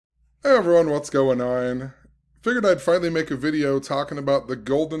Hey everyone, what's going on? Figured I'd finally make a video talking about the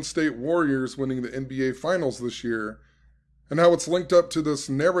Golden State Warriors winning the NBA Finals this year and how it's linked up to this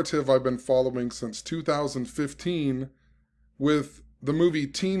narrative I've been following since 2015 with the movie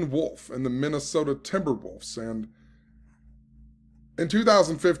Teen Wolf and the Minnesota Timberwolves. And in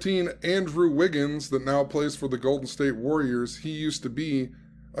 2015, Andrew Wiggins, that now plays for the Golden State Warriors, he used to be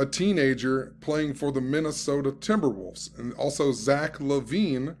a teenager playing for the Minnesota Timberwolves. And also Zach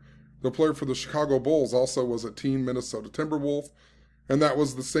LaVine, the player for the Chicago Bulls, also was a teen Minnesota Timberwolf. And that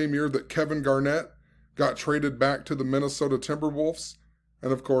was the same year that Kevin Garnett got traded back to the Minnesota Timberwolves.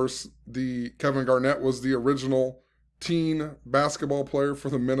 And of course, the Kevin Garnett was the original teen basketball player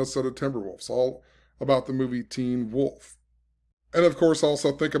for the Minnesota Timberwolves. All about the movie Teen Wolf. And of course,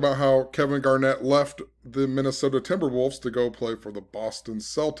 also think about how Kevin Garnett left the Minnesota Timberwolves to go play for the Boston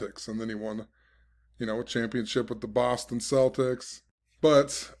Celtics. And then he won, a championship with the Boston Celtics.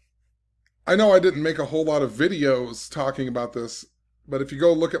 But I know I didn't make a whole lot of videos talking about this, but if you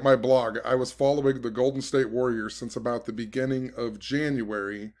go look at my blog, I was following the Golden State Warriors since about the beginning of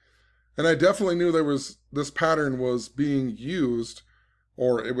January. And I definitely knew this pattern was being used,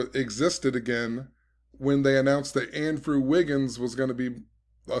 or it existed again, when they announced that Andrew Wiggins was going to be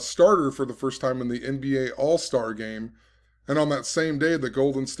a starter for the first time in the NBA All-Star game. And on that same day, the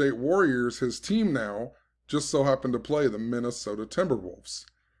Golden State Warriors, his team now, just so happened to play the Minnesota Timberwolves.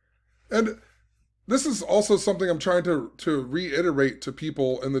 And this is also something I'm trying to reiterate to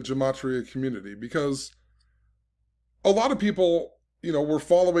people in the gematria community, because a lot of people, were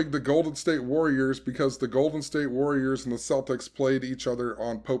following the Golden State Warriors because the Golden State Warriors and the Celtics played each other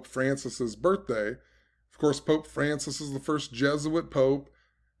on Pope Francis's birthday. Of course, Pope Francis is the first Jesuit pope,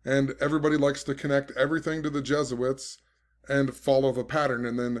 and everybody likes to connect everything to the Jesuits and follow the pattern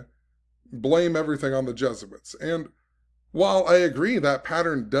and then blame everything on the Jesuits. And while I agree that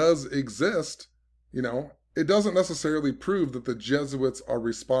pattern does exist, it doesn't necessarily prove that the Jesuits are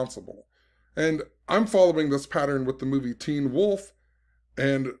responsible. And I'm following this pattern with the movie Teen Wolf,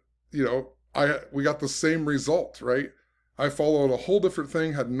 and, we got the same result, right? I followed a whole different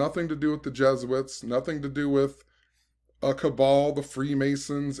thing, had nothing to do with the Jesuits, nothing to do with a cabal, the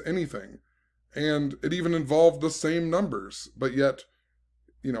Freemasons, anything. And it even involved the same numbers, but yet,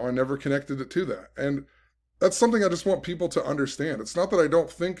 I never connected it to that. And that's something I just want people to understand. It's not that I don't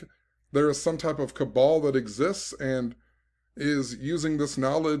think there is some type of cabal that exists and is using this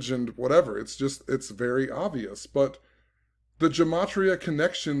knowledge and whatever. It's very obvious. But the gematria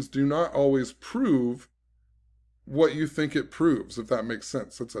connections do not always prove what you think it proves, if that makes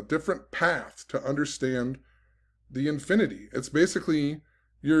sense. It's a different path to understand the infinity. It's basically,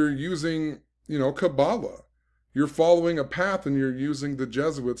 you're using, Kabbalah. You're following a path and you're using the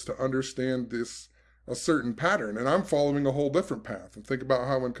Jesuits to understand a certain pattern. And I'm following a whole different path. And think about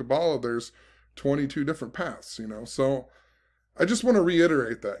how in Kabbalah there's 22 different paths, So I just want to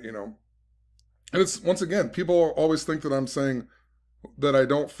reiterate that, And it's, once again, people always think that I'm saying that I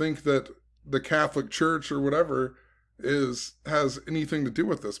don't think that the Catholic Church or whatever has anything to do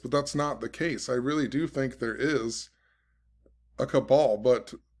with this, but that's not the case. I really do think there is a cabal,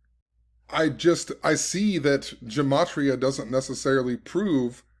 but I see that gematria doesn't necessarily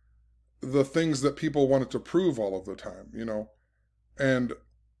prove the things that people want it to prove all of the time, And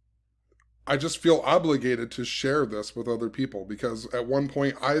I just feel obligated to share this with other people, because at one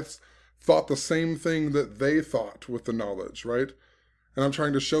point I thought the same thing that they thought with the knowledge, right? And I'm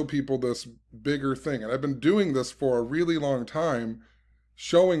trying to show people this bigger thing. And I've been doing this for a really long time,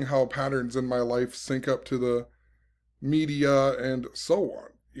 showing how patterns in my life sync up to the media and so on.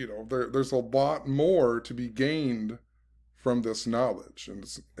 There's a lot more to be gained from this knowledge. And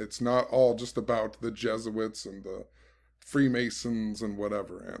it's not all just about the Jesuits and the Freemasons and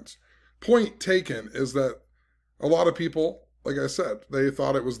whatever. And point taken is that a lot of people, like I said, they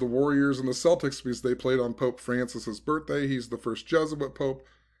thought it was the Warriors and the Celtics because they played on Pope Francis's birthday. He's the first Jesuit pope.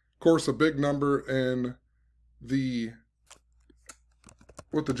 Of course, a big number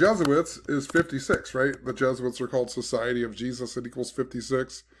with the Jesuits is 56, right? The Jesuits are called Society of Jesus. It equals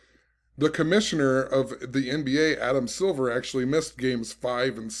 56. The commissioner of the NBA, Adam Silver, actually missed games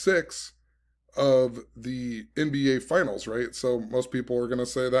 5 and 6 of the NBA Finals, right? So most people are going to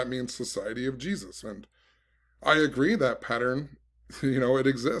say that means Society of Jesus. And I agree that pattern, it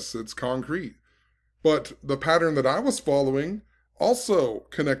exists. It's concrete. But the pattern that I was following also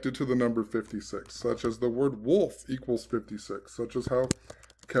connected to the number 56, such as the word wolf equals 56, such as how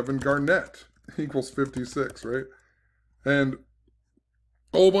Kevin Garnett equals 56, right? And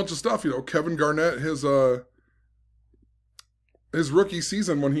a whole bunch of stuff, Kevin Garnett, his rookie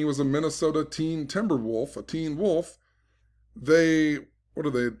season when he was a Minnesota teen Timberwolf, a teen wolf,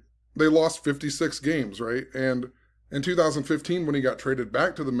 they lost 56 games, right? And in 2015, when he got traded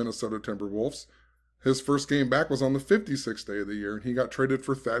back to the Minnesota Timberwolves, his first game back was on the 56th day of the year, and he got traded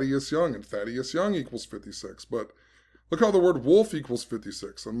for Thaddeus Young, and Thaddeus Young equals 56. But look how the word wolf equals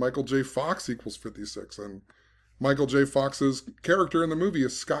 56, and Michael J. Fox equals 56, and Michael J. Fox's character in the movie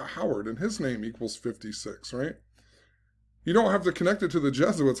is Scott Howard, and his name equals 56, right? You don't have to connect it to the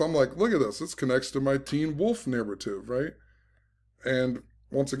Jesuits. I'm like, look at this. This connects to my Teen Wolf narrative, right? And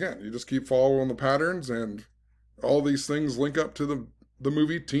once again, you just keep following the patterns, and all these things link up to the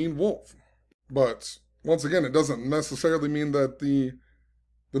movie Teen Wolf. But once again, it doesn't necessarily mean that the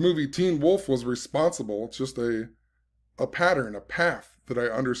movie Teen Wolf was responsible. It's just a pattern, a path that I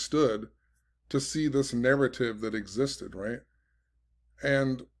understood to see this narrative that existed, right?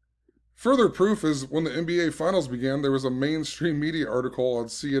 And further proof is when the NBA Finals began, there was a mainstream media article on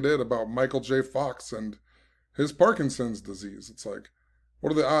CNN about Michael J. Fox and his Parkinson's disease. It's like,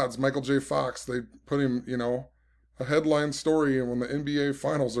 what are the odds? Michael J. Fox, they put him, a headline story when the NBA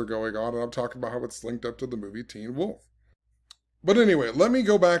Finals are going on, and I'm talking about how it's linked up to the movie Teen Wolf. But anyway, let me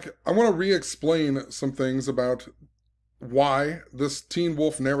go back. I want to re-explain some things about why this Teen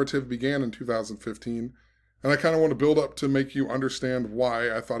Wolf narrative began in 2015, and I kind of want to build up to make you understand why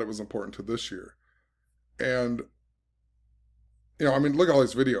I thought it was important to this year. And, look at all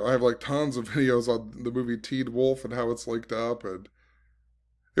these videos. I have like tons of videos on the movie Teen Wolf and how it's linked up, and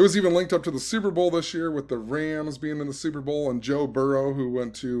it was even linked up to the Super Bowl this year with the Rams being in the Super Bowl and Joe Burrow, he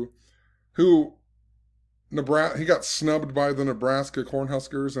got snubbed by the Nebraska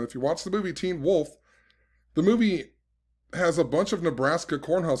Cornhuskers. And if you watch the movie Teen Wolf, the movie has a bunch of Nebraska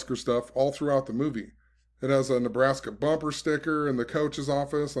Cornhusker stuff all throughout the movie. It has a Nebraska bumper sticker in the coach's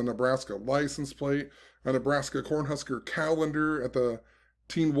office, a Nebraska license plate, a Nebraska Cornhusker calendar at the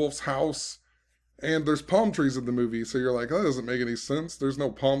Teen Wolf's house, and there's palm trees in the movie. So you're like, that doesn't make any sense. There's no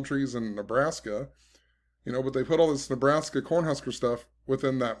palm trees in Nebraska. But they put all this Nebraska Cornhusker stuff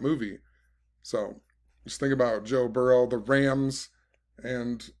within that movie. So just think about Joe Burrow, the Rams,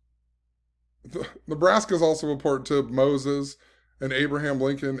 and Nebraska is also important to Moses and Abraham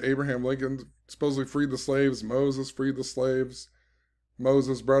Lincoln. Abraham Lincoln supposedly freed the slaves. Moses freed the slaves.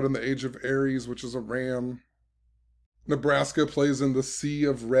 Moses brought in the age of Aries, which is a ram. Nebraska plays in the Sea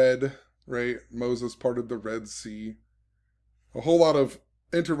of Red, right? Moses parted the Red Sea. A whole lot of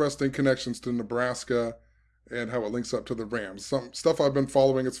interesting connections to Nebraska and how it links up to the Rams. Some stuff I've been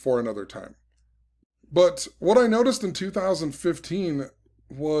following, it's for another time. But what I noticed in 2015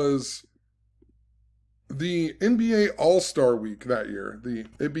 was the NBA All-Star Week that year.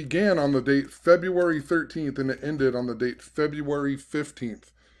 It began on the date February 13th and it ended on the date February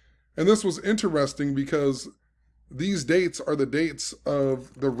 15th. And this was interesting because these dates are the dates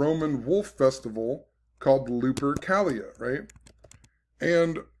of the Roman Wolf Festival called Lupercalia, right?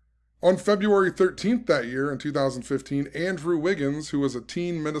 And on February 13th that year in 2015, Andrew Wiggins, who was a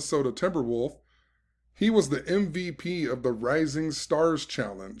teen Minnesota Timberwolf, he was the MVP of the Rising Stars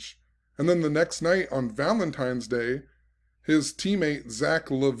Challenge. And then the next night on Valentine's Day, his teammate Zach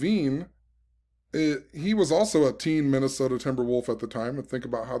LaVine, he was also a teen Minnesota Timberwolf at the time. And think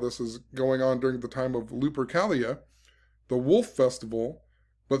about how this is going on during the time of Lupercalia, the Wolf Festival.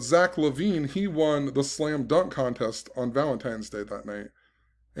 But Zach LaVine, he won the slam dunk contest on Valentine's Day that night.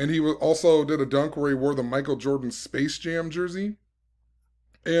 And he also did a dunk where he wore the Michael Jordan Space Jam jersey.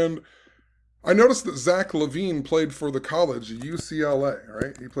 And I noticed that Zach LaVine played for the college, UCLA,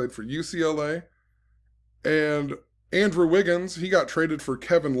 right? He played for UCLA. And Andrew Wiggins, he got traded for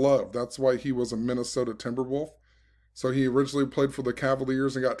Kevin Love. That's why he was a Minnesota Timberwolf. So he originally played for the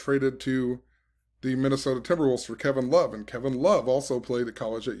Cavaliers and got traded to the Minnesota Timberwolves for Kevin Love. And Kevin Love also played at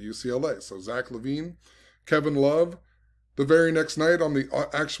college at UCLA. So Zach LaVine, Kevin Love. The very next night on the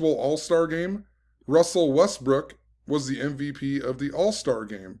actual All-Star game, Russell Westbrook was the MVP of the All-Star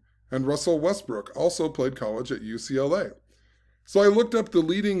game. And Russell Westbrook also played college at UCLA. So I looked up the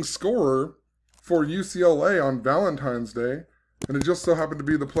leading scorer for UCLA on Valentine's Day, and it just so happened to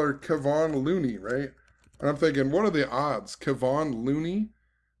be the player Kevon Looney, right? And I'm thinking, what are the odds? Kevon Looney?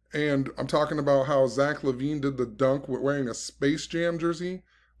 And I'm talking about how Zach LaVine did the dunk wearing a Space Jam jersey.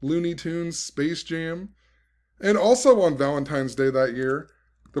 Looney Tunes, Space Jam. And also on Valentine's Day that year,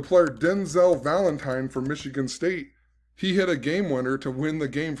 the player Denzel Valentine for Michigan State, he hit a game winner to win the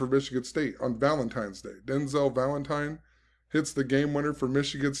game for Michigan State on Valentine's Day. Denzel Valentine hits the game winner for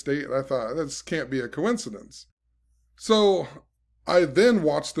Michigan State, and I thought, this can't be a coincidence. So I then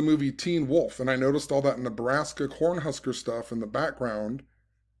watched the movie Teen Wolf, and I noticed all that Nebraska Cornhusker stuff in the background.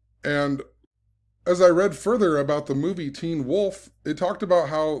 And as I read further about the movie Teen Wolf, it talked about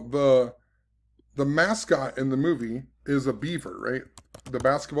how the mascot in the movie, is a beaver, right? The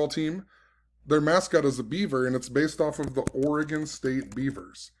basketball team, their mascot is a beaver, and it's based off of the Oregon State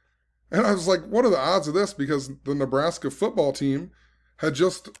Beavers. And I was like, what are the odds of this? Because the Nebraska football team had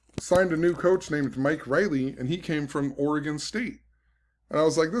just signed a new coach named Mike Riley, and he came from Oregon State. And I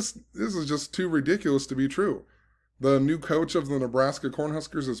was like, this is just too ridiculous to be true. The new coach of the Nebraska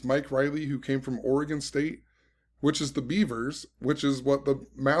Cornhuskers is Mike Riley, who came from Oregon State, which is the Beavers, which is what the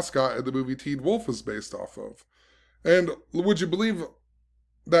mascot of the movie Teen Wolf is based off of. And would you believe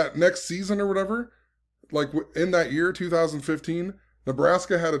that next season or whatever, like in that year, 2015,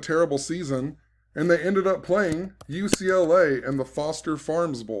 Nebraska had a terrible season, and they ended up playing UCLA in the Foster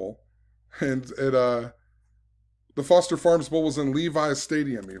Farms Bowl. And the Foster Farms Bowl was in Levi's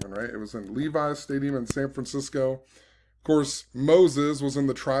Stadium even, right? It was in Levi's Stadium in San Francisco. Of course, Moses was in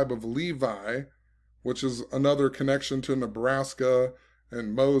the tribe of Levi, which is another connection to Nebraska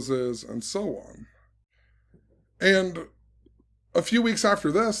and Moses and so on. And a few weeks after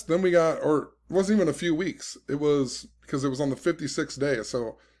this, then we got, or it wasn't even a few weeks. It was, because it was on the 56th day.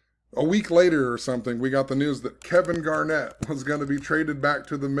 So a week later or something, we got the news that Kevin Garnett was going to be traded back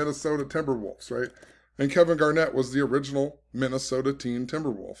to the Minnesota Timberwolves, right? And Kevin Garnett was the original Minnesota Teen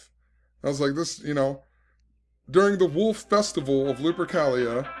Timberwolf. I was like, this, during the Wolf Festival of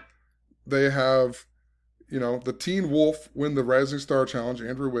Lupercalia, they have, the Teen Wolf win the Rising Star Challenge,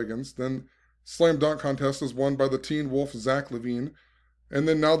 Andrew Wiggins. Then Slam Dunk Contest is won by the Teen Wolf, Zach LaVine. And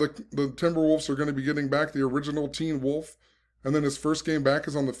then now the Timberwolves are going to be getting back the original Teen Wolf. And then his first game back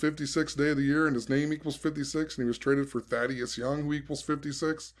is on the 56th day of the year, and his name equals 56, and he was traded for Thaddeus Young, who equals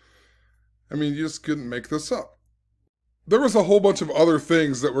 56. I mean, you just couldn't make this up. There was a whole bunch of other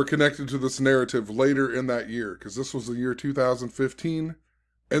things that were connected to this narrative later in that year, because this was the year 2015.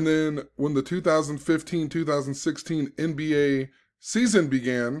 And then when the 2015-2016 NBA season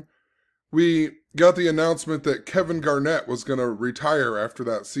began, we got the announcement that Kevin Garnett was going to retire after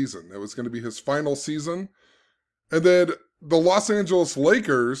that season. It was going to be his final season. And then the Los Angeles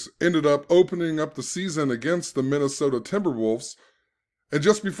Lakers ended up opening up the season against the Minnesota Timberwolves. And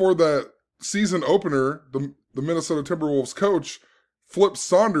just before that season opener, the Minnesota Timberwolves coach, Flip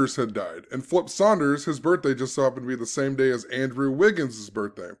Saunders, had died. And Flip Saunders, his birthday just so happened to be the same day as Andrew Wiggins'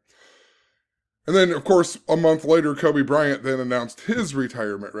 birthday. And then, of course, a month later, Kobe Bryant then announced his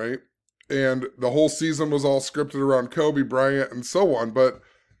retirement, right? And the whole season was all scripted around Kobe Bryant and so on. But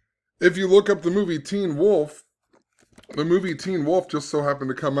if you look up the movie Teen Wolf just so happened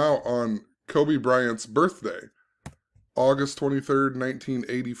to come out on Kobe Bryant's birthday, August 23rd,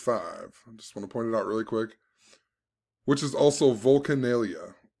 1985. I just want to point it out really quick. Which is also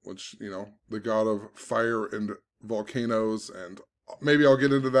Vulcanalia, which, the god of fire and volcanoes. And maybe I'll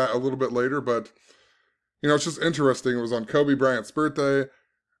get into that a little bit later. But, it's just interesting. It was on Kobe Bryant's birthday.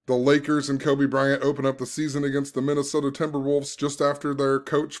 The Lakers and Kobe Bryant open up the season against the Minnesota Timberwolves just after their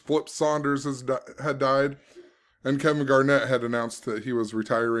coach, Flip Saunders, had died. And Kevin Garnett had announced that he was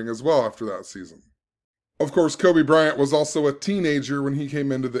retiring as well after that season. Of course, Kobe Bryant was also a teenager when he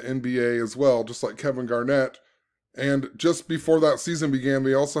came into the NBA as well, just like Kevin Garnett. And just before that season began,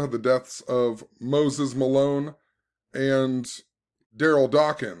 we also had the deaths of Moses Malone and Daryl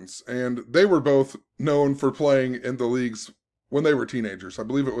Dawkins. And they were both known for playing in the leagues when they were teenagers. I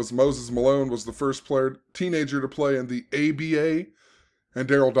believe it was Moses Malone was the first teenager to play in the ABA, and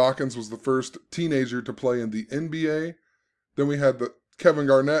Daryl Dawkins was the first teenager to play in the NBA. Then we had Kevin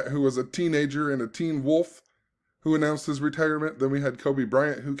Garnett, who was a teenager and a Teen Wolf, who announced his retirement. Then we had Kobe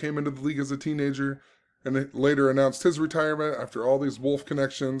Bryant, who came into the league as a teenager, and later announced his retirement after all these Wolf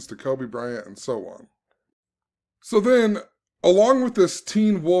connections to Kobe Bryant and so on. So then, along with this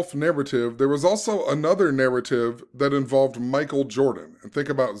Teen Wolf narrative, there was also another narrative that involved Michael Jordan. And think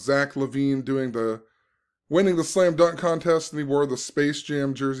about Zach LaVine winning the Slam Dunk Contest, and he wore the Space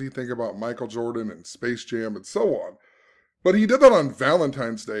Jam jersey. Think about Michael Jordan and Space Jam and so on. But he did that on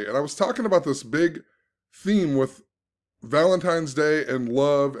Valentine's Day, and I was talking about this big theme with Valentine's Day and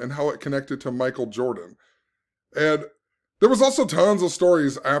love and how it connected to Michael Jordan. And there was also tons of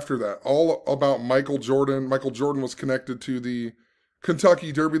stories after that, all about Michael Jordan. Michael Jordan was connected to the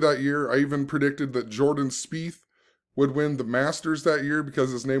Kentucky Derby that year. I even predicted that Jordan Spieth would win the Masters that year because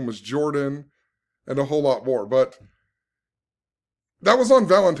his name was Jordan, and a whole lot more. But that was on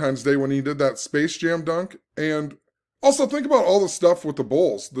Valentine's Day when he did that Space Jam dunk. And also think about all the stuff with the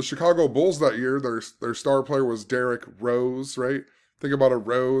Bulls. The Chicago Bulls that year, their star player was Derrick Rose, right? Think about a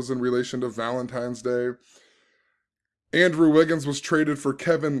rose in relation to Valentine's Day. Andrew Wiggins was traded for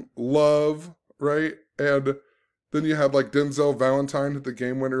Kevin Love, right? And then you had like Denzel Valentine hit the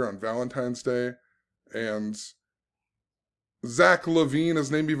game winner on Valentine's Day. And Zach LaVine,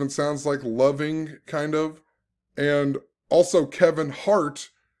 his name even sounds like loving, kind of. And also Kevin Hart,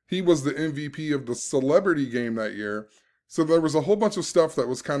 he was the MVP of the celebrity game that year. So there was a whole bunch of stuff that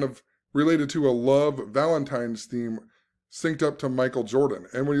was kind of related to a love Valentine's theme synced up to Michael Jordan.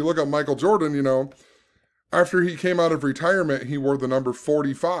 And when you look at Michael Jordan, you know, after he came out of retirement, he wore the number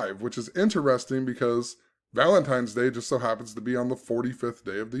 45, which is interesting because Valentine's Day just so happens to be on the 45th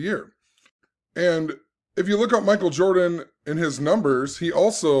day of the year. And if you look at Michael Jordan in his numbers, he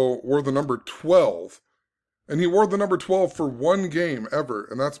also wore the number 12. And he wore the number 12 for one game ever.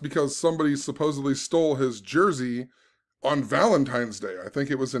 And that's because somebody supposedly stole his jersey on Valentine's Day. I think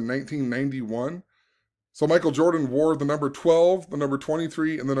it was in 1991. So Michael Jordan wore the number 12, the number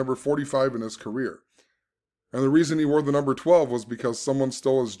 23, and the number 45 in his career. And the reason he wore the number 12 was because someone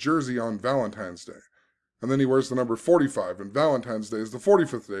stole his jersey on Valentine's Day. And then he wears the number 45, and Valentine's Day is the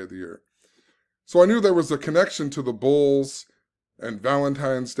 45th day of the year. So I knew there was a connection to the Bulls and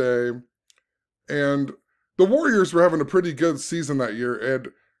Valentine's Day. And the Warriors were having a pretty good season that year. And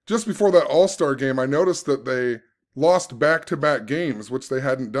just before that All-Star game, I noticed that they lost back-to-back games, which they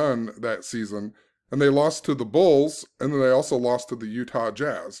hadn't done that season. And they lost to the Bulls, and then they also lost to the Utah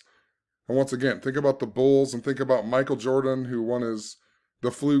Jazz. And once again, think about the Bulls and think about Michael Jordan, who won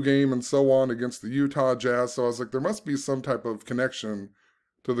the flu game and so on against the Utah Jazz. So I was like, there must be some type of connection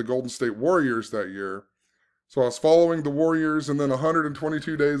to the Golden State Warriors that year. So I was following the Warriors, and then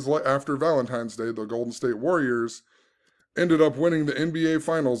 122 days after Valentine's Day, the Golden State Warriors ended up winning the NBA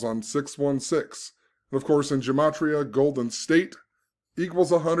Finals on 6-1-6. And of course, in Gematria, Golden State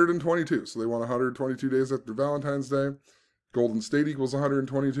equals 122. So they won 122 days after Valentine's Day. Golden State equals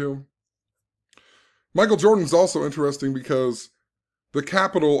 122. Michael Jordan's also interesting because the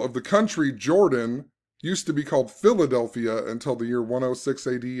capital of the country, Jordan, used to be called Philadelphia until the year 106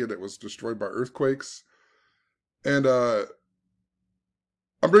 AD, and it was destroyed by earthquakes. And I'm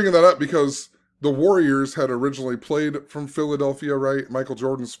bringing that up because the Warriors had originally played from Philadelphia, right? Michael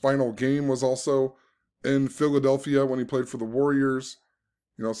Jordan's final game was also in Philadelphia when he played for the Warriors.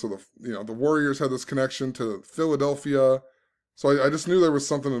 You know, so the Warriors had this connection to Philadelphia. So I just knew there was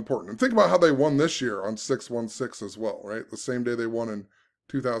something important. And think about how they won this year on 6-1-6 as well, right? The same day they won in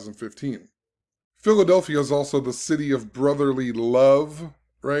 2015. Philadelphia is also the city of brotherly love,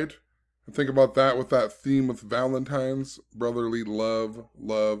 right? And think about that with that theme with Valentine's, brotherly love,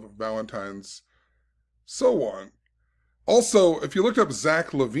 Valentine's, so on. Also, if you looked up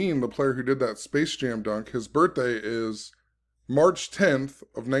Zach LaVine, the player who did that Space Jam dunk, his birthday is March 10th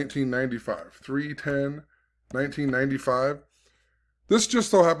of 1995, 3/10/1995. This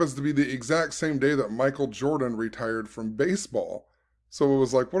just so happens to be the exact same day that Michael Jordan retired from baseball. So it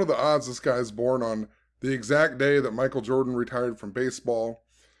was like, what are the odds this guy's born on the exact day that Michael Jordan retired from baseball?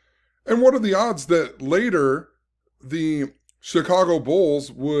 And what are the odds that later the Chicago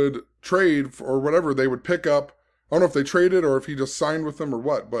Bulls would trade or whatever, they would pick up, I don't know if they traded or if he just signed with them or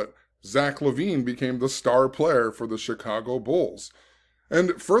what, but Zach LaVine became the star player for the Chicago Bulls.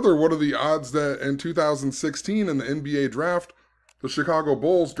 And further, what are the odds that in 2016 in the NBA draft, the Chicago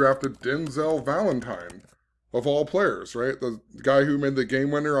Bulls drafted Denzel Valentine, of all players, right? The guy who made the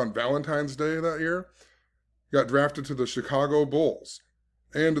game winner on Valentine's Day that year got drafted to the Chicago Bulls.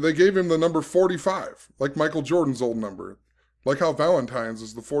 And they gave him the number 45, like Michael Jordan's old number. Like how Valentine's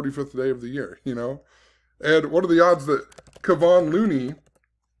is the 45th day of the year, you know? And what are the odds that Kevon Looney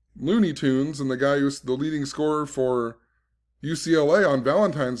Tunes, and the guy who's the leading scorer for UCLA on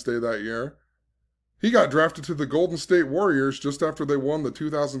Valentine's Day that year, he got drafted to the Golden State Warriors just after they won the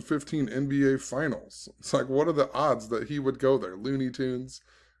 2015 NBA Finals. It's like, what are the odds that he would go there? Looney Tunes,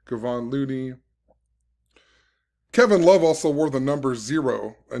 Kevon Looney. Kevin Love also wore the number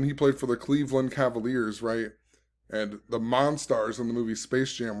 0, and he played for the Cleveland Cavaliers, right? And the Monstars in the movie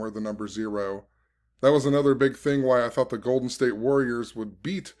Space Jam were the number 0. That was another big thing why I thought the Golden State Warriors would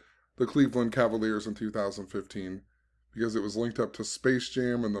beat the Cleveland Cavaliers in 2015, because it was linked up to Space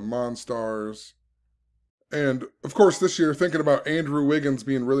Jam and the Monstars. And, of course, this year, thinking about Andrew Wiggins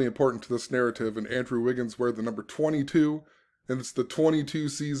being really important to this narrative, and Andrew Wiggins wear the number 22, and it's the 22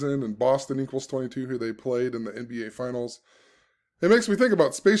 season, and Boston equals 22, who they played in the NBA Finals. It makes me think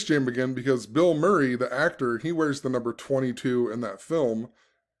about Space Jam again, because Bill Murray, the actor, he wears the number 22 in that film.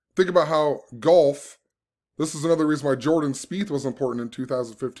 Think about how golf, this is another reason why Jordan Spieth was important in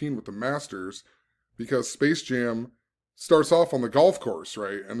 2015 with the Masters, because Space Jam starts off on the golf course,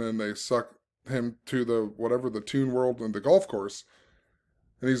 right? And then they suck him to the Toon World and the golf course.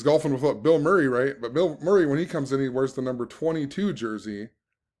 And he's golfing with Bill Murray, right? But Bill Murray, when he comes in, he wears the number 22 jersey.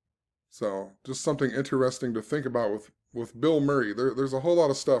 So just something interesting to think about with Bill Murray. There's a whole lot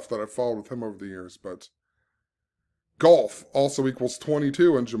of stuff that I've followed with him over the years. But golf also equals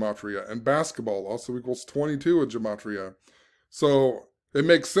 22 in gematria, and basketball also equals 22 in gematria. So it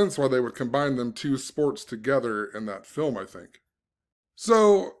makes sense why they would combine them two sports together in that film, I think.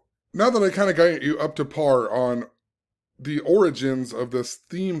 So now that I kind of got you up to par on the origins of this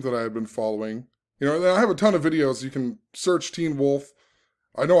theme that I had been following, I have a ton of videos. You can search Teen Wolf.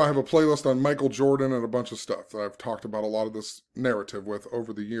 I know I have a playlist on Michael Jordan and a bunch of stuff that I've talked about a lot of this narrative with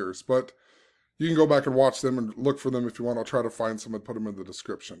over the years, but you can go back and watch them and look for them if you want. I'll try to find some and put them in the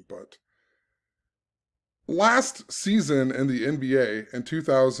description. But last season in the NBA in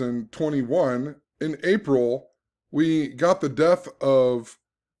 2021, in April, we got the death of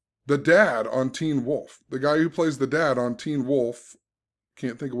the dad on Teen Wolf. The guy who plays the dad on Teen Wolf,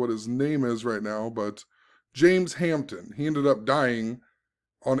 can't think of what his name is right now, but James Hampton. He ended up dying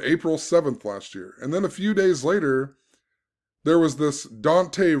on April 7th last year. And then a few days later, there was this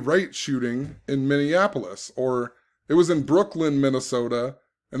Dante Wright shooting in Minneapolis, or it was in Brooklyn, Minnesota,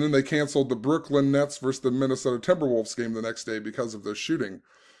 and then they canceled the Brooklyn Nets versus the Minnesota Timberwolves game the next day because of this shooting.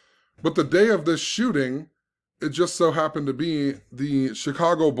 But the day of this shooting, it just so happened to be the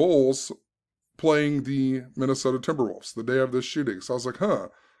Chicago Bulls playing the Minnesota Timberwolves, the day of this shooting. So I was like,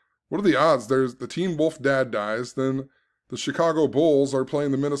 what are the odds? There's the Teen Wolf dad dies, then the Chicago Bulls are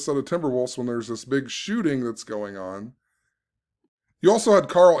playing the Minnesota Timberwolves when there's this big shooting that's going on. You also had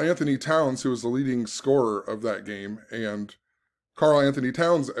Karl Anthony Towns, who was the leading scorer of that game, and Karl Anthony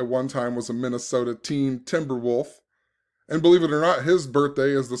Towns at one time was a Minnesota teen Timberwolf. And believe it or not, his birthday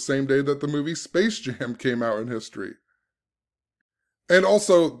is the same day that the movie Space Jam came out in history. And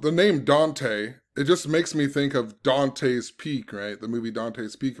also, the name Dante, it just makes me think of Dante's Peak, right? The movie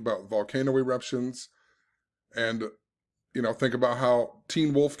Dante's Peak about volcano eruptions. And, think about how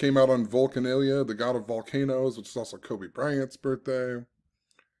Teen Wolf came out on Vulcanalia, the god of volcanoes, which is also Kobe Bryant's birthday.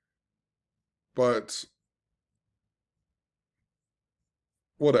 But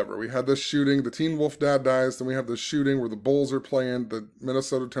whatever, we had this shooting, the Teen Wolf dad dies, then we have this shooting where the Bulls are playing the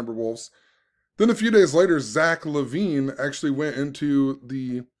Minnesota Timberwolves. Then a few days later, Zach LaVine actually went into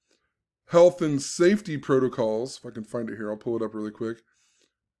the health and safety protocols. If I can find it here, I'll pull it up really quick.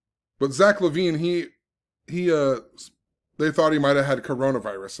 But Zach LaVine, they thought he might have had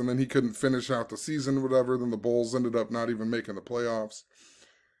coronavirus, and then he couldn't finish out the season, whatever. Then the Bulls ended up not even making the playoffs,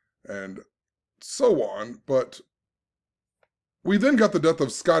 and so on. But we then got the death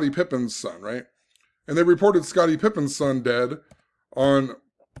of Scottie Pippen's son, right? And they reported Scottie Pippen's son dead on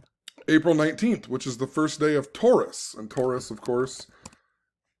April 19th, which is the first day of Taurus. And Taurus, of course,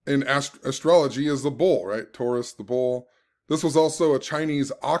 in astrology is the bull, right? Taurus, the bull. This was also a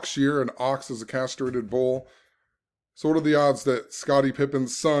Chinese ox year. An ox is a castrated bull. So what are the odds that Scottie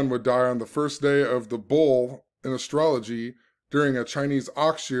Pippen's son would die on the first day of the bull in astrology during a Chinese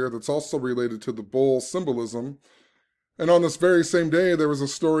ox year that's also related to the bull symbolism? And on this very same day, there was a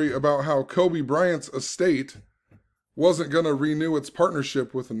story about how Kobe Bryant's estate wasn't going to renew its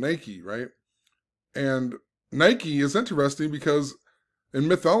partnership with Nike, right? And Nike is interesting because in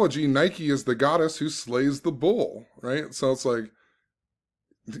mythology, Nike is the goddess who slays the bull, right? So it's like,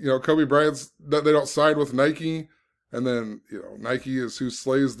 Kobe Bryant's, they don't side with Nike. And then, Nike is who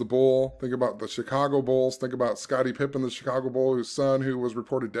slays the bull. Think about the Chicago Bulls. Think about Scottie Pippen, the Chicago Bull, whose son, who was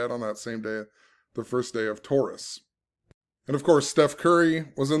reported dead on that same day, the first day of Taurus. And of course, Steph Curry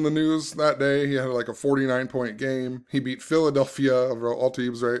was in the news that day. He had like a 49-point game. He beat Philadelphia, of all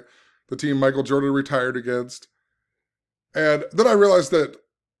teams, right? The team Michael Jordan retired against. And then I realized that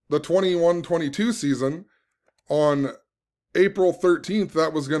the 21-22 season, on April 13th,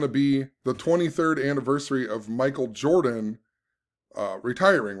 that was going to be the 23rd anniversary of Michael Jordan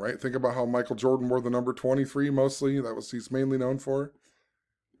retiring, right? Think about how Michael Jordan wore the number 23 mostly. He's mainly known for.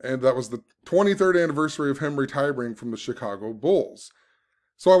 And that was the 23rd anniversary of him retiring from the Chicago Bulls.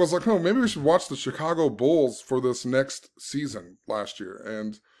 So I was like, maybe we should watch the Chicago Bulls for this next season last year.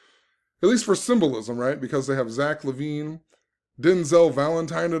 And at least for symbolism, right? Because they have Zach LaVine, Denzel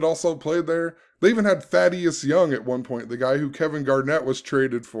Valentine had also played there. They even had Thaddeus Young at one point, the guy who Kevin Garnett was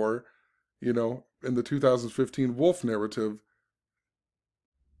traded for, in the 2015 Wolf narrative.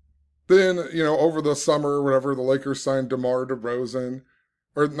 Then, over the summer or whatever, the Lakers signed DeMar DeRozan.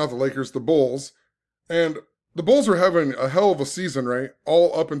 Or not the Lakers, the Bulls. And the Bulls were having a hell of a season, right?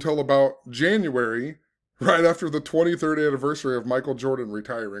 All up until about January, right after the 23rd anniversary of Michael Jordan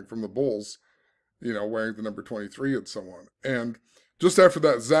retiring from the Bulls, wearing the number 23 and so on. And just after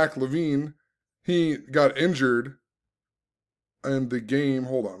that, Zach LaVine, he got injured in the game.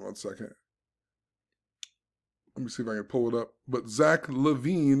 Hold on one second. Let me see if I can pull it up. But Zach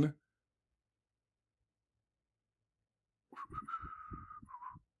LaVine,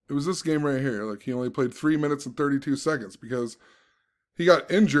 It was this game right here. Like, he only played 3 minutes and 32 seconds because he got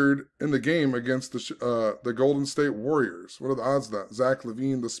injured in the game against the Golden State Warriors. What are the odds of that? Zach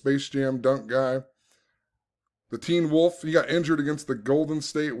LaVine, the Space Jam dunk guy, the Teen Wolf, he got injured against the Golden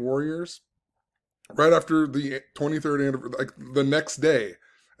State Warriors right after the 23rd anniversary, like the next day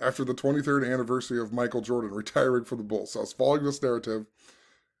after the 23rd anniversary of Michael Jordan retiring for the Bulls. So I was following this narrative,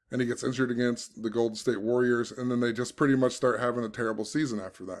 and he gets injured against the Golden State Warriors, and then they just pretty much start having a terrible season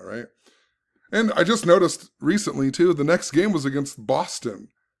after that, right? And I just noticed recently, too, the next game was against Boston,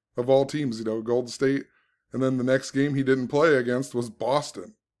 of all teams, you know, Golden State. And then the next game he didn't play against was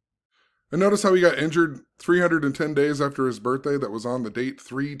Boston. And notice how he got injured 310 days after his birthday. That was on the date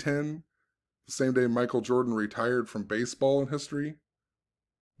 3/10, the same day Michael Jordan retired from baseball in history.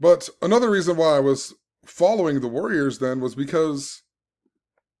 But another reason why I was following the Warriors then was because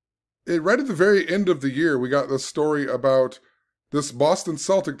right at the very end of the year, we got this story about this Boston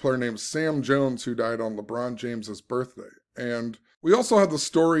Celtic player named Sam Jones who died on LeBron James's birthday. And we also had the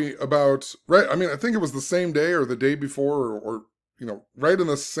story about, right, I mean, I think it was the same day or the day before or you know, right in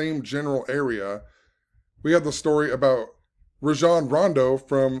the same general area, we had the story about Rajon Rondo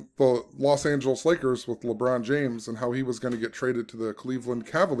from the Los Angeles Lakers with LeBron James and how he was going to get traded to the Cleveland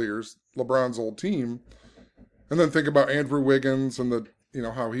Cavaliers, LeBron's old team. And then think about Andrew Wiggins and the, you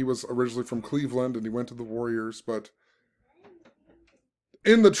know, how he was originally from Cleveland and he went to the Warriors. But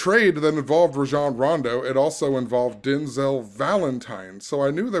in the trade that involved Rajon Rondo, it also involved Denzel Valentine. So I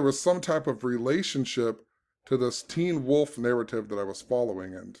knew there was some type of relationship to this Teen Wolf narrative that I was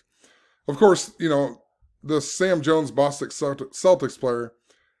following. And of course, you know, the Sam Jones Boston Celtics player,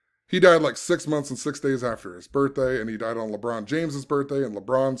 he died like 6 months and 6 days after his birthday, and he died on LeBron James's birthday, and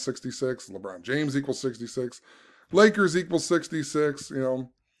LeBron 66, LeBron James equals 66, Lakers equals 66,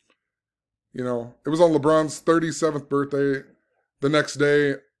 you know, it was on LeBron's 37th birthday. The next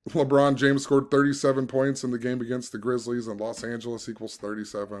day, LeBron James scored 37 points in the game against the Grizzlies, and Los Angeles equals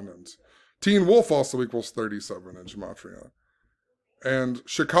 37, and Teen Wolf also equals 37 in gematria. And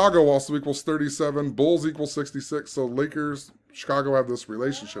Chicago also equals 37. Bulls equals 66. So Lakers, Chicago have this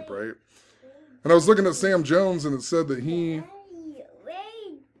relationship, right? And I was looking at Sam Jones, and it said that he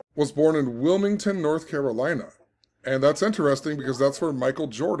was born in Wilmington, North Carolina. And that's interesting because that's where Michael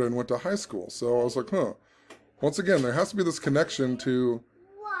Jordan went to high school. So I was like, huh. Once again, there has to be this connection to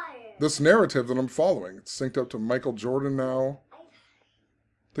this narrative that I'm following. It's synced up to Michael Jordan now.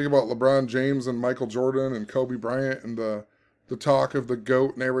 Think about LeBron James and Michael Jordan and Kobe Bryant and the talk of the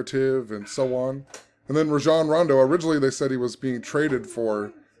GOAT narrative and so on. And then Rajon Rondo, originally they said he was being traded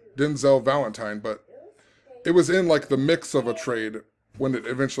for Denzel Valentine, but it was in like the mix of a trade when it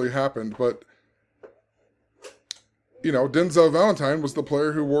eventually happened. But, you know, Denzel Valentine was the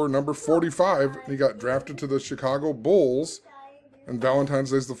player who wore number 45, and he got drafted to the Chicago Bulls, and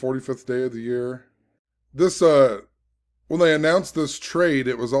Valentine's Day is the 45th day of the year. This, when they announced this trade,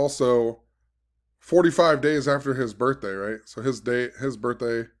 it was also 45 days after his birthday, right? So his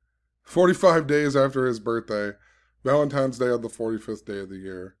birthday, 45 days after his birthday, Valentine's Day on the 45th day of the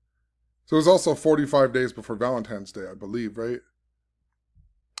year. So it was also 45 days before Valentine's Day, I believe, right?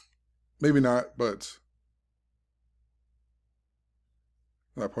 Maybe not, but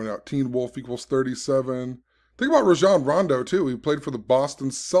I point out Teen Wolf equals 37. Think about Rajon Rondo, too. He played for the Boston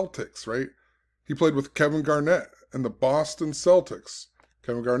Celtics, right? He played with Kevin Garnett and the Boston Celtics.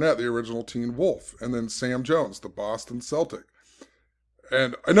 Kevin Garnett, the original Teen Wolf. And then Sam Jones, the Boston Celtic.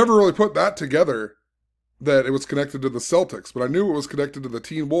 And I never really put that together, that it was connected to the Celtics. But I knew it was connected to the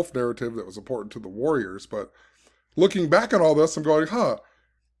Teen Wolf narrative that was important to the Warriors. But looking back on all this, I'm going,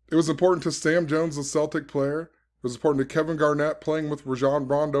 it was important to Sam Jones, the Celtic player. It was important to Kevin Garnett playing with Rajon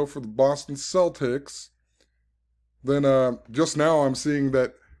Rondo for the Boston Celtics. Then just now I'm seeing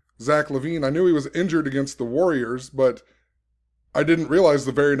that Zach LaVine, I knew he was injured against the Warriors, but I didn't realize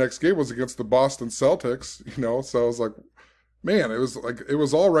the very next game was against the Boston Celtics, you know, so I was like, man, it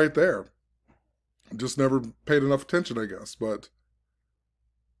was all right there. Just never paid enough attention, I guess, but,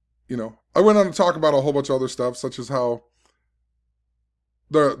 you know, I went on to talk about a whole bunch of other stuff, such as how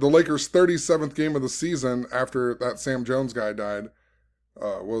the Lakers' 37th game of the season after that Sam Jones guy died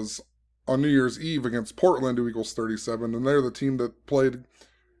was on New Year's Eve against Portland, who equals 37, and they're the team that played.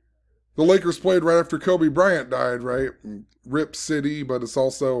 The Lakers played right after Kobe Bryant died, right? Rip City, but it's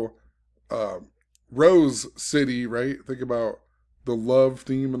also Rose City, right? Think about the Love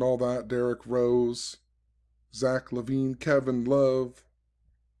theme and all that. Derrick Rose, Zach LaVine, Kevin Love.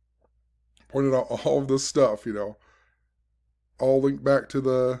 Pointed out all of this stuff, you know. All linked back to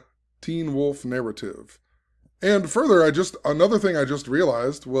the Teen Wolf narrative. And further, another thing I just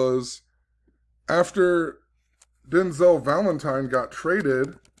realized was after Denzel Valentine got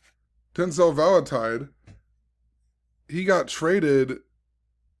traded Denzel Valentine, he got traded,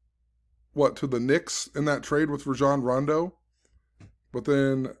 to the Knicks in that trade with Rajon Rondo? But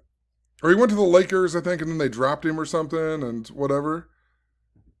then, or he went to the Lakers, I think, and then they dropped him or something and whatever.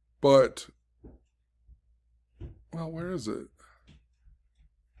 But, well, where is it?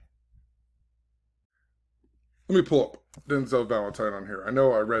 Let me pull up Denzel Valentine on here. I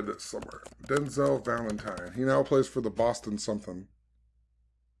know I read this somewhere. Denzel Valentine. He now plays for the Boston something.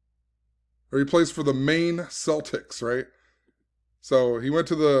 Or he plays for the Maine Celtics, right? So he went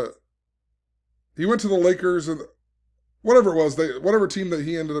to the Lakers, and whatever it was, whatever team that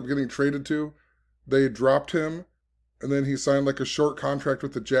he ended up getting traded to, they dropped him, and then he signed like a short contract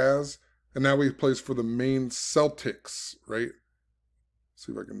with the Jazz, and now he plays for the Maine Celtics, right?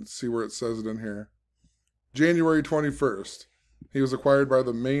 See if I can see where it says it in here. January 21st, he was acquired by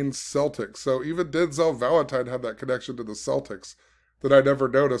the Maine Celtics. So even Denzel Valentine had that connection to the Celtics that I never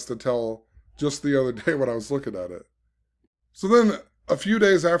noticed until just the other day when I was looking at it. So then a few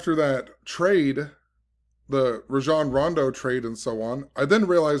days after that trade, the Rajon Rondo trade and so on, I then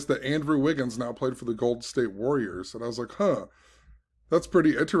realized that Andrew Wiggins now played for the Golden State Warriors. And I was like, that's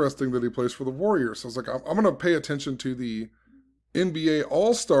pretty interesting that he plays for the Warriors. So I was like, I'm going to pay attention to the NBA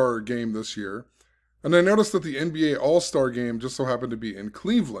All-Star game this year. And I noticed that the NBA All-Star game just so happened to be in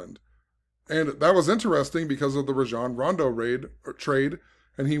Cleveland. And that was interesting because of the Rajon Rondo trade,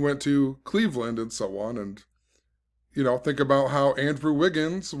 and he went to Cleveland and so on. And, think about how Andrew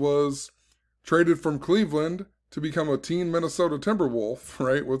Wiggins was traded from Cleveland to become a teen Minnesota Timberwolf,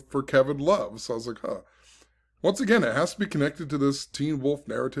 right, for Kevin Love. So I was like, Once again, it has to be connected to this Teen Wolf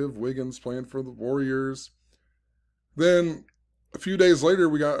narrative, Wiggins playing for the Warriors. Then a few days later,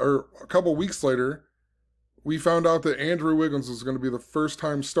 a couple weeks later, we found out that Andrew Wiggins was going to be the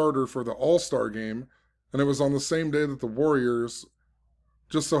first-time starter for the All-Star game, and it was on the same day that the Warriors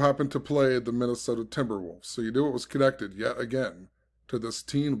just so happened to play the Minnesota Timberwolves. So you knew it was connected, yet again, to this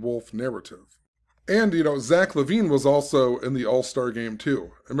Teen Wolf narrative. And, Zach LaVine was also in the All-Star game,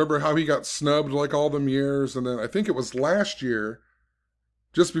 too. Remember how he got snubbed like all them years, and then I think it was last year,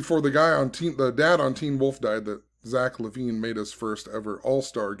 just before the dad on Teen Wolf died, that Zach LaVine made his first ever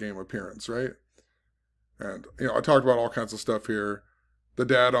All-Star game appearance, right? And, I talked about all kinds of stuff here. The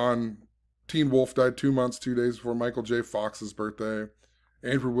dad on Teen Wolf died 2 months, 2 days before Michael J. Fox's birthday.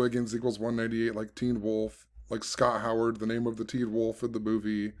 Andrew Wiggins equals 198 like Teen Wolf. Like Scott Howard, the name of the Teen Wolf in the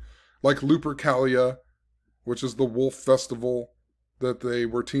movie. Like Lupercalia, which is the Wolf Festival that they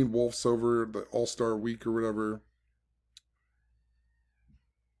were Teen Wolves over the All-Star Week or whatever.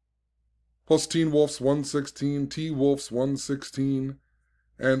 Plus Teen Wolf's 116, T-Wolf's 116.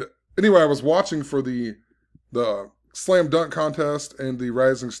 And anyway, I was watching for the Slam Dunk Contest and the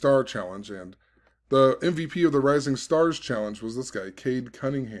Rising Star Challenge, and the MVP of the Rising Stars Challenge was this guy, Cade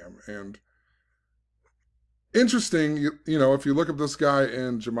Cunningham. And interesting, if you look up this guy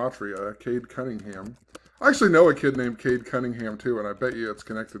in Gematria, Cade Cunningham. I actually know a kid named Cade Cunningham too, and I bet you it's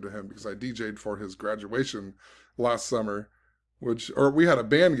connected to him because I DJ'd for his graduation last summer, we had a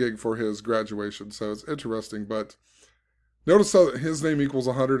band gig for his graduation, so it's interesting. But notice how his name equals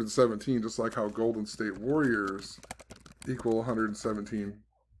 117, just like how Golden State Warriors equal 117.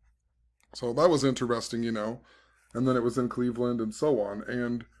 So that was interesting, And then it was in Cleveland and so on.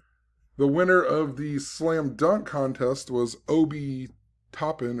 And the winner of the Slam Dunk Contest was Obi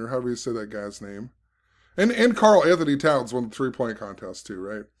Toppin, or however you say that guy's name. And Karl Anthony Towns won the three-point contest too,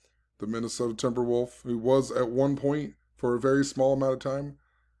 right? The Minnesota Timberwolf, who was at one point, for a very small amount of time,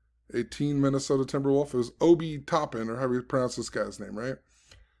 a teen Minnesota Timberwolf. It was Obi Toppin, or however you pronounce this guy's name, right?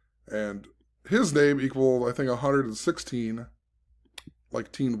 And his name equaled, I think, 116,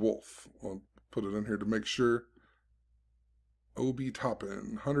 like Teen Wolf. I'll put it in here to make sure. Obi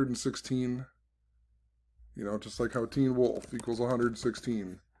Toppin, 116, just like how Teen Wolf equals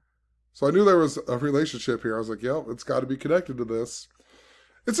 116. So I knew there was a relationship here. I was like, yep, it's got to be connected to this.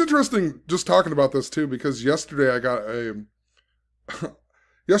 It's interesting just talking about this too, because yesterday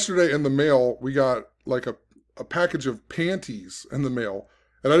yesterday in the mail, we got like a package of panties in the mail.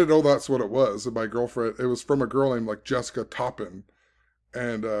 And I didn't know that's what it was. And my girlfriend, it was from a girl named like Jessica Toppin.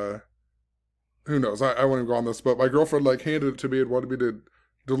 And who knows? I won't even go on this, but my girlfriend like handed it to me and wanted me to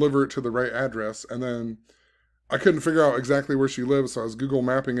deliver it to the right address. And then I couldn't figure out exactly where she lives, so I was Google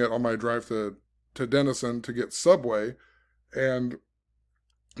mapping it on my drive to Denison to get Subway. And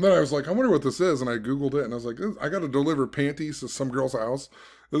then I was like, I wonder what this is. And I Googled it and I was like, I got to deliver panties to some girl's house.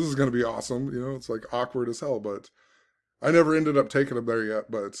 This is going to be awesome. It's like awkward as hell, but I never ended up taking them there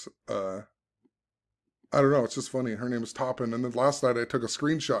yet. But I don't know. It's just funny. Her name is Toppin. And then last night I took a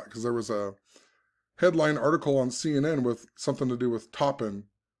screenshot because there was a headline article on CNN with something to do with Toppin.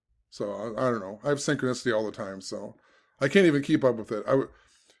 So I don't know. I have synchronicity all the time, so I can't even keep up with it.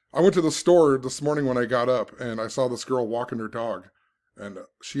 I went to the store this morning when I got up, and I saw this girl walking her dog, and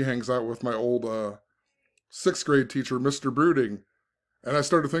she hangs out with my old sixth grade teacher, Mr. Brooding. And I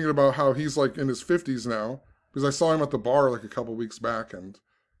started thinking about how he's like in his 50s now, because I saw him at the bar like a couple weeks back and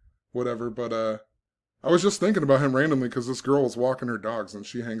whatever. But I was just thinking about him randomly because this girl was walking her dogs and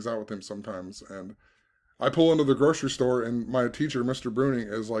she hangs out with him sometimes. And I pull into the grocery store and my teacher, Mr.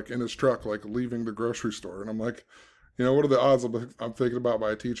 Bruning, is like in his truck, like leaving the grocery store. And I'm like, what are the odds I'm thinking about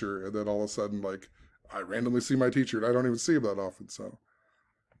my teacher? And then all of a sudden, like, I randomly see my teacher and I don't even see him that often. So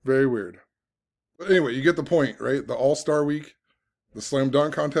very weird. But anyway, you get the point, right? The All-Star Week, the Slam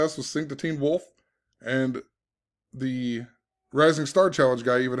Dunk Contest was synced to Teen Wolf, and the Rising Star Challenge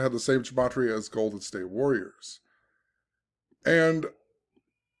guy even had the same gematria as Golden State Warriors. And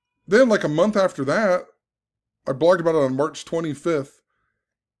then like a month after that, I blogged about it on March 25th,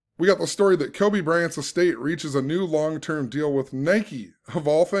 we got the story that Kobe Bryant's estate reaches a new long-term deal with Nike, of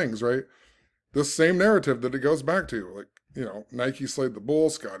all things, right? This same narrative that it goes back to. Like, Nike slayed the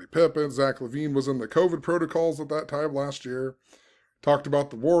Bulls, Scottie Pippen, Zach LaVine was in the COVID protocols at that time last year. Talked about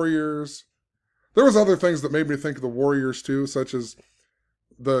the Warriors. There was other things that made me think of the Warriors too, such as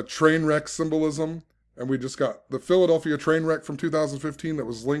the train wreck symbolism. And we just got the Philadelphia train wreck from 2015 that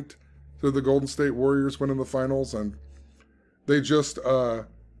was linked to the Golden State Warriors winning the finals. And they just, what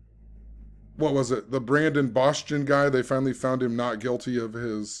was it? The Brandon Bostian guy, they finally found him not guilty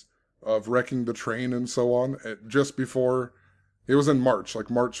of wrecking the train and so on. Just before, it was in March,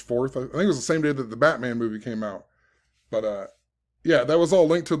 like March 4th. I think it was the same day that the Batman movie came out. But, yeah, that was all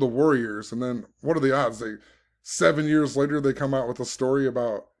linked to the Warriors. And then what are the odds? 7 years later, they come out with a story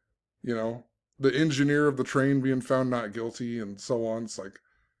about, the engineer of the train being found not guilty and so on. It's like,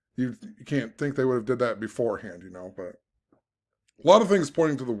 you can't think they would have did that beforehand, but a lot of things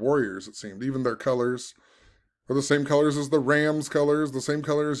pointing to the Warriors, it seemed. Even their colors are the same colors as the Rams colors, the same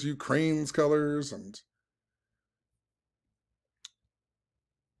color as Ukraine's colors. And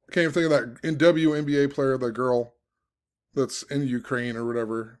I can't even think of that WNBA player, the girl that's in Ukraine or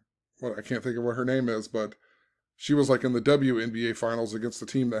whatever. Well, I can't think of what her name is, but she was like in the WNBA finals against the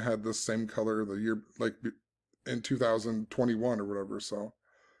team that had this same color the year, like in 2021 or whatever. So,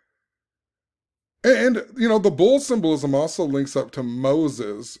 and the bull symbolism also links up to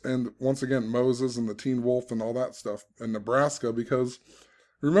Moses, and once again, Moses and the Teen Wolf and all that stuff in Nebraska, because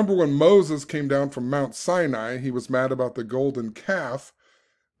remember when Moses came down from Mount Sinai, he was mad about the golden calf,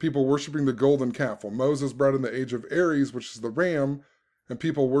 people worshiping the golden calf. Well, Moses brought in the age of Aries, which is the ram, and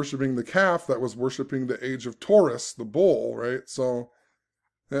people worshiping the calf that was worshiping the age of Taurus, the bull, right? So,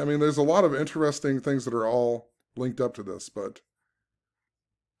 I mean, there's a lot of interesting things that are all linked up to this. But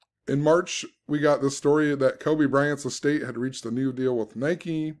in March, we got this story that Kobe Bryant's estate had reached a new deal with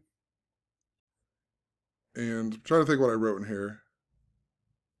Nike. And I'm trying to think what I wrote in here.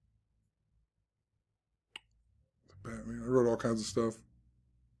 I wrote all kinds of stuff.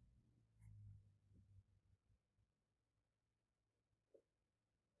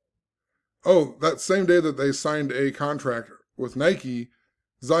 Oh, that same day that they signed a contract with Nike,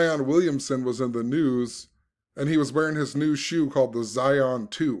 Zion Williamson was in the news, and he was wearing his new shoe called the Zion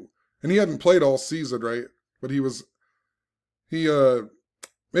 2. And he hadn't played all season, right? But maybe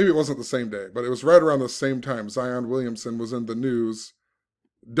it wasn't the same day, but it was right around the same time Zion Williamson was in the news,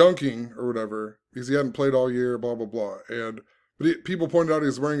 dunking or whatever, because he hadn't played all year, blah, blah, blah. But people pointed out he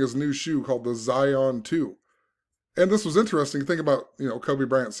was wearing his new shoe called the Zion 2. And this was interesting. Think about, Kobe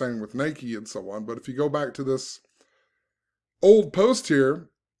Bryant signing with Nike and so on. But if you go back to this old post here,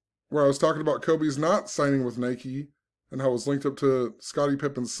 where I was talking about Kobe's not signing with Nike and how it was linked up to Scottie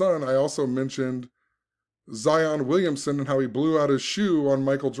Pippen's son, I also mentioned Zion Williamson and how he blew out his shoe on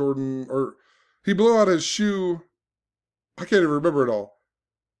Michael Jordan, or he blew out his shoe. I can't even remember it all.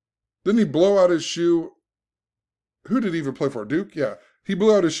 Didn't he blow out his shoe? Who did he even play for? Duke? Yeah. He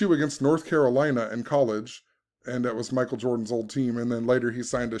blew out his shoe against North Carolina in college. And that was Michael Jordan's old team. And then later he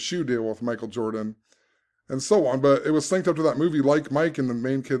signed a shoe deal with Michael Jordan and so on. But it was linked up to that movie Like Mike, and the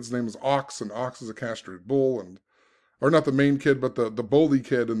main kid's name is Ox, and Ox is a castrated bull. Or not the main kid, but the bully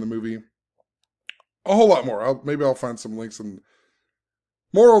kid in the movie. A whole lot more. Maybe I'll find some links. And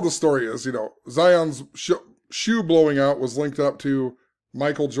moral of the story is, Zion's shoe blowing out was linked up to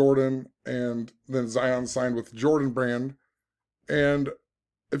Michael Jordan, and then Zion signed with Jordan Brand. And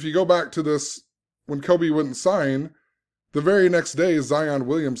if you go back to this, when Kobe wouldn't sign, the very next day, Zion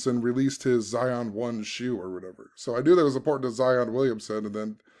Williamson released his Zion 1 shoe or whatever. So I knew that was important to Zion Williamson, and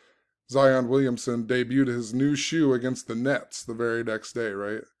then Zion Williamson debuted his new shoe against the Nets the very next day,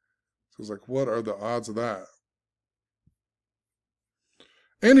 right? So I was like, what are the odds of that?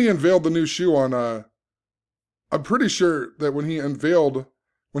 And he unveiled the new shoe on, I'm pretty sure that when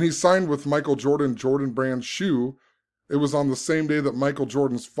he signed with Michael Jordan, Jordan Brand shoe, it was on the same day that Michael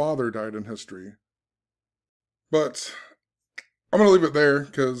Jordan's father died in history. But I'm going to leave it there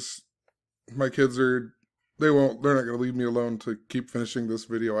because my kids they're not going to leave me alone to keep finishing this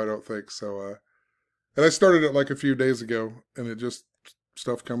video, I don't think. So, and I started it like a few days ago and it just,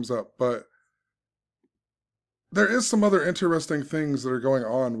 stuff comes up. But there is some other interesting things that are going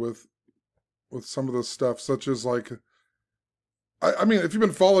on with some of this stuff, such as like, I mean, if you've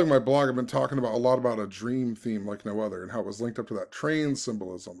been following my blog, I've been talking about a lot about a dream theme like no other and how it was linked up to that train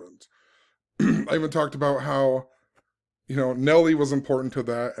symbolism. And I even talked about how, Nelly was important to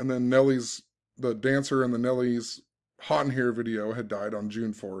that. And then the dancer in the Nelly's Hot in Here video had died on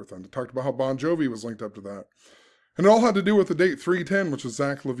June 4th. And I talked about how Bon Jovi was linked up to that. And it all had to do with the date 3/10, which was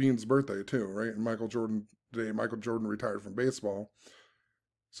Zach LaVine's birthday too, right? And Michael Jordan retired from baseball.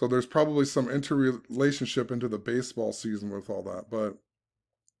 So there's probably some interrelationship into the baseball season with all that. But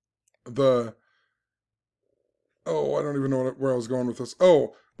I don't even know where I was going with this.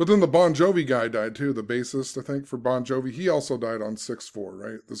 Oh, but then the Bon Jovi guy died too, the bassist, I think, for Bon Jovi. He also died on 6/4,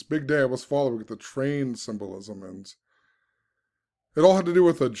 right? This big day I was following with the train symbolism, and it all had to do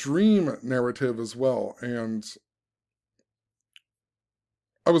with a dream narrative as well. And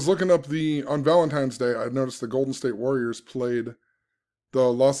I was looking up on Valentine's Day, I noticed the Golden State Warriors played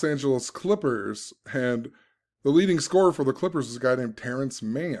the Los Angeles Clippers, and the leading scorer for the Clippers is a guy named Terrence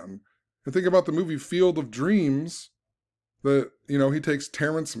Mann. And think about the movie Field of Dreams, that, he takes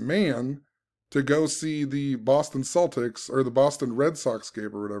Terrence Mann to go see the Boston Celtics, or the Boston Red Sox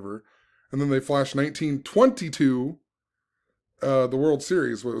game or whatever, and then they flash 1922, the World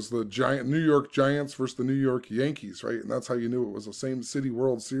Series, what was the New York Giants versus the New York Yankees, right? And that's how you knew it was the same city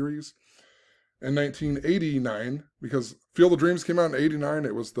World Series. In 1989, because Field of Dreams came out in 89,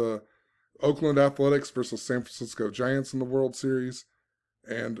 it was the Oakland Athletics versus San Francisco Giants in the World Series.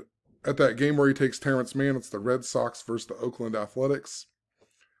 And at that game where he takes Terrence Mann, it's the Red Sox versus the Oakland Athletics.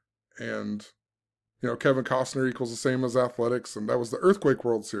 And, Kevin Costner equals the same as Athletics, and that was the Earthquake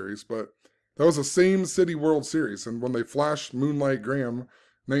World Series, but that was the same city World Series. And when they flashed Moonlight Graham,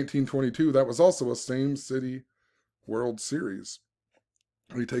 1922, that was also a same city World Series.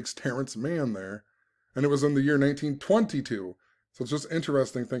 He takes Terrence Mann there, and it was in the year 1922. So it's just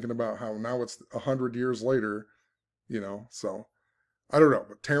interesting thinking about how now it's 100 years later, so I don't know.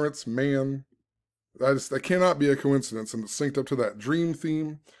 But Terrence Mann, that cannot be a coincidence, and it's synced up to that dream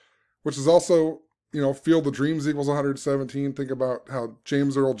theme, which is also, Field of Dreams equals 117. Think about how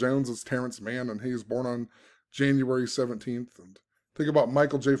James Earl Jones is Terrence Mann, and he was born on January 17th. And think about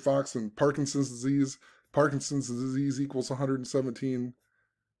Michael J. Fox and Parkinson's disease. Parkinson's disease equals 117.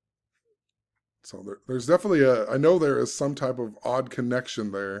 So there's definitely I know there is some type of odd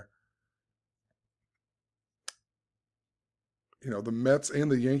connection there. The Mets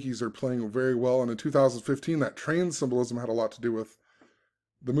and the Yankees are playing very well. And in 2015, that train symbolism had a lot to do with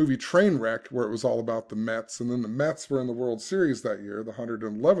the movie Trainwreck, where it was all about the Mets. And then the Mets were in the World Series that year, the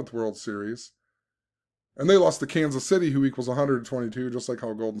 111th World Series. And they lost to Kansas City, who equals 122, just like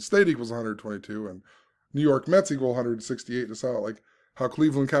how Golden State equals 122. And New York Mets equal 168, just how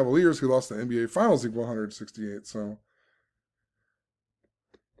Cleveland Cavaliers, who lost the NBA Finals, equal 168. So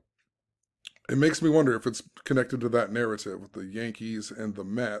it makes me wonder if it's connected to that narrative with the Yankees and the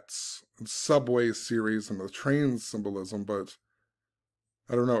Mets, and Subway series, and the train symbolism. But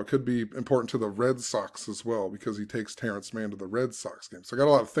I don't know. It could be important to the Red Sox as well, because he takes Terrence Mann to the Red Sox game. So I got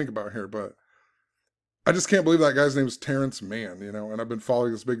a lot to think about here, but I just can't believe that guy's name is Terrence Mann, and I've been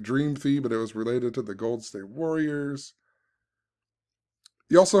following this big dream theme, but it was related to the Golden State Warriors.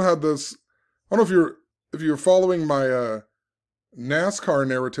 You also had this, I don't know if you're following my NASCAR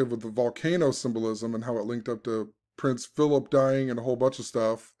narrative with the volcano symbolism and how it linked up to Prince Philip dying and a whole bunch of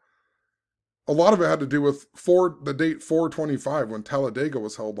stuff. A lot of it had to do with the date 4/25 when Talladega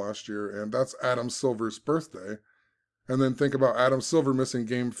was held last year, and that's Adam Silver's birthday. And then think about Adam Silver missing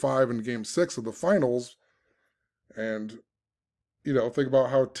Game 5 and Game 6 of the finals. And, think about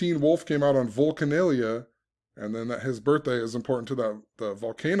how Teen Wolf came out on Vulcanalia, and then that his birthday is important to the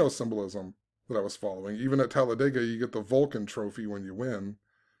volcano symbolism that I was following. Even at Talladega, you get the Vulcan trophy when you win.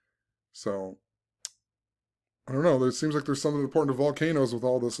 So, I don't know. It seems like there's something important to volcanoes with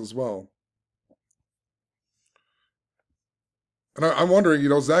all this as well. And I'm wondering,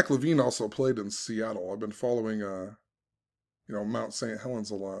 Zach LaVine also played in Seattle. I've been following, Mount St. Helens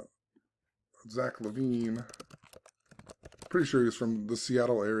a lot. Zach LaVine. Pretty sure he's from the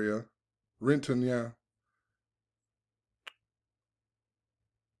Seattle area. Renton, yeah.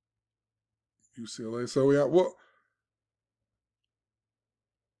 UCLA. So, yeah, well,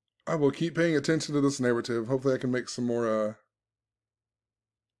 I will keep paying attention to this narrative. Hopefully I can make some more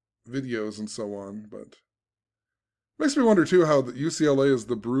videos and so on. But makes me wonder too how the UCLA is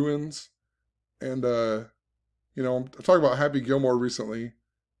the Bruins. And, I'm talking about Happy Gilmore recently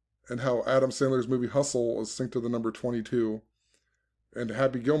and how Adam Sandler's movie Hustle is synced to the number 22. And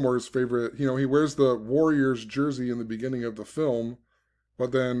Happy Gilmore's favorite, he wears the Warriors jersey in the beginning of the film,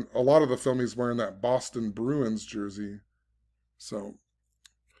 but then a lot of the film he's wearing that Boston Bruins jersey. So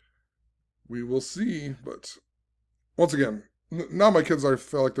we will see. But once again, now my kids I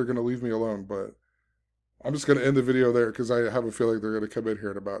feel like they're going to leave me alone, but I'm just going to end the video there because I have a feeling they're going to come in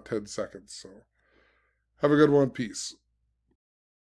here in about 10 seconds. So have a good one. Peace.